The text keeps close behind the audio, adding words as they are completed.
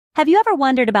Have you ever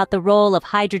wondered about the role of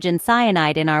hydrogen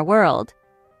cyanide in our world?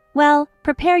 Well,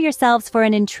 prepare yourselves for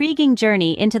an intriguing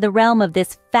journey into the realm of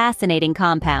this fascinating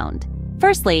compound.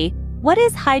 Firstly, what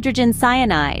is hydrogen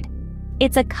cyanide?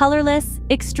 It's a colorless,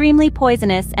 extremely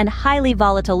poisonous, and highly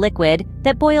volatile liquid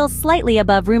that boils slightly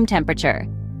above room temperature.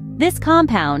 This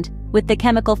compound, with the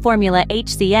chemical formula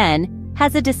HCN,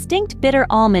 has a distinct bitter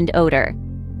almond odor.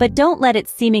 But don't let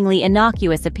its seemingly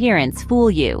innocuous appearance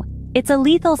fool you. It's a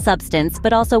lethal substance,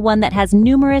 but also one that has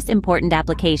numerous important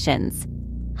applications.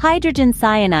 Hydrogen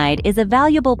cyanide is a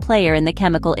valuable player in the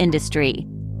chemical industry.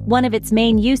 One of its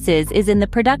main uses is in the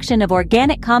production of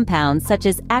organic compounds such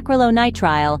as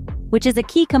acrylonitrile, which is a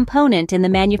key component in the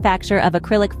manufacture of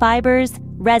acrylic fibers,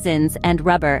 resins, and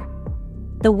rubber.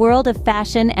 The world of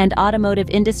fashion and automotive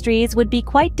industries would be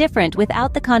quite different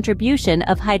without the contribution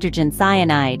of hydrogen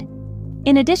cyanide.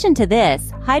 In addition to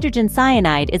this, hydrogen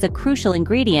cyanide is a crucial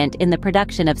ingredient in the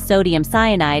production of sodium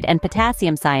cyanide and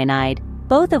potassium cyanide,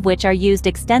 both of which are used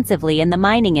extensively in the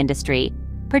mining industry,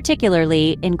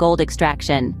 particularly in gold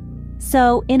extraction.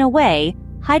 So, in a way,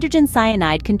 hydrogen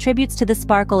cyanide contributes to the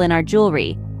sparkle in our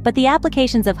jewelry, but the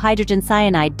applications of hydrogen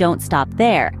cyanide don't stop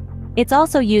there. It's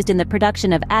also used in the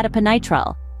production of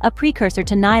adiponitrile, a precursor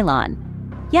to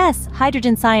nylon. Yes,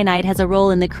 hydrogen cyanide has a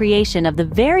role in the creation of the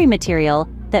very material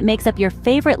that makes up your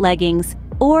favorite leggings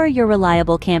or your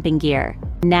reliable camping gear.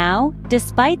 Now,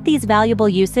 despite these valuable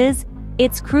uses,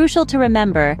 it's crucial to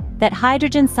remember that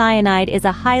hydrogen cyanide is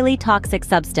a highly toxic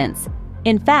substance.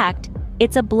 In fact,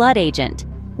 it's a blood agent,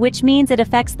 which means it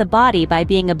affects the body by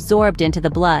being absorbed into the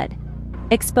blood.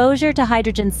 Exposure to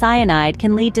hydrogen cyanide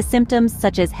can lead to symptoms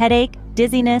such as headache,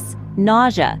 dizziness,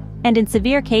 nausea, and in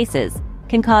severe cases,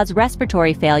 can cause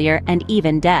respiratory failure and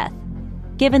even death.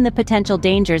 Given the potential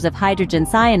dangers of hydrogen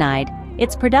cyanide,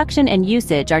 its production and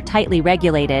usage are tightly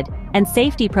regulated, and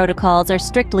safety protocols are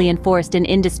strictly enforced in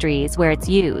industries where it's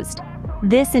used.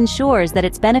 This ensures that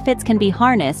its benefits can be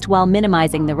harnessed while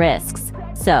minimizing the risks.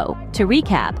 So, to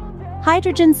recap,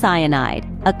 hydrogen cyanide,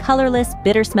 a colorless,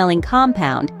 bitter-smelling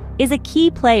compound, is a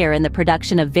key player in the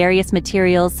production of various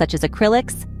materials such as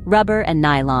acrylics, rubber, and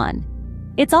nylon.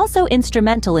 It's also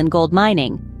instrumental in gold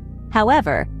mining.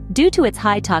 However, due to its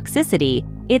high toxicity,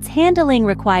 its handling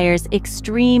requires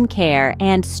extreme care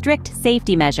and strict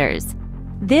safety measures.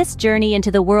 This journey into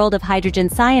the world of hydrogen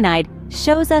cyanide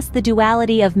shows us the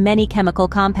duality of many chemical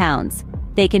compounds.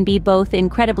 They can be both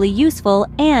incredibly useful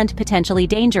and potentially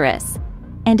dangerous.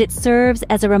 And it serves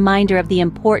as a reminder of the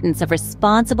importance of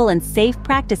responsible and safe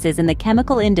practices in the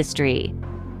chemical industry.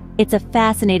 It's a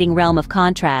fascinating realm of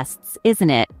contrasts, isn't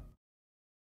it?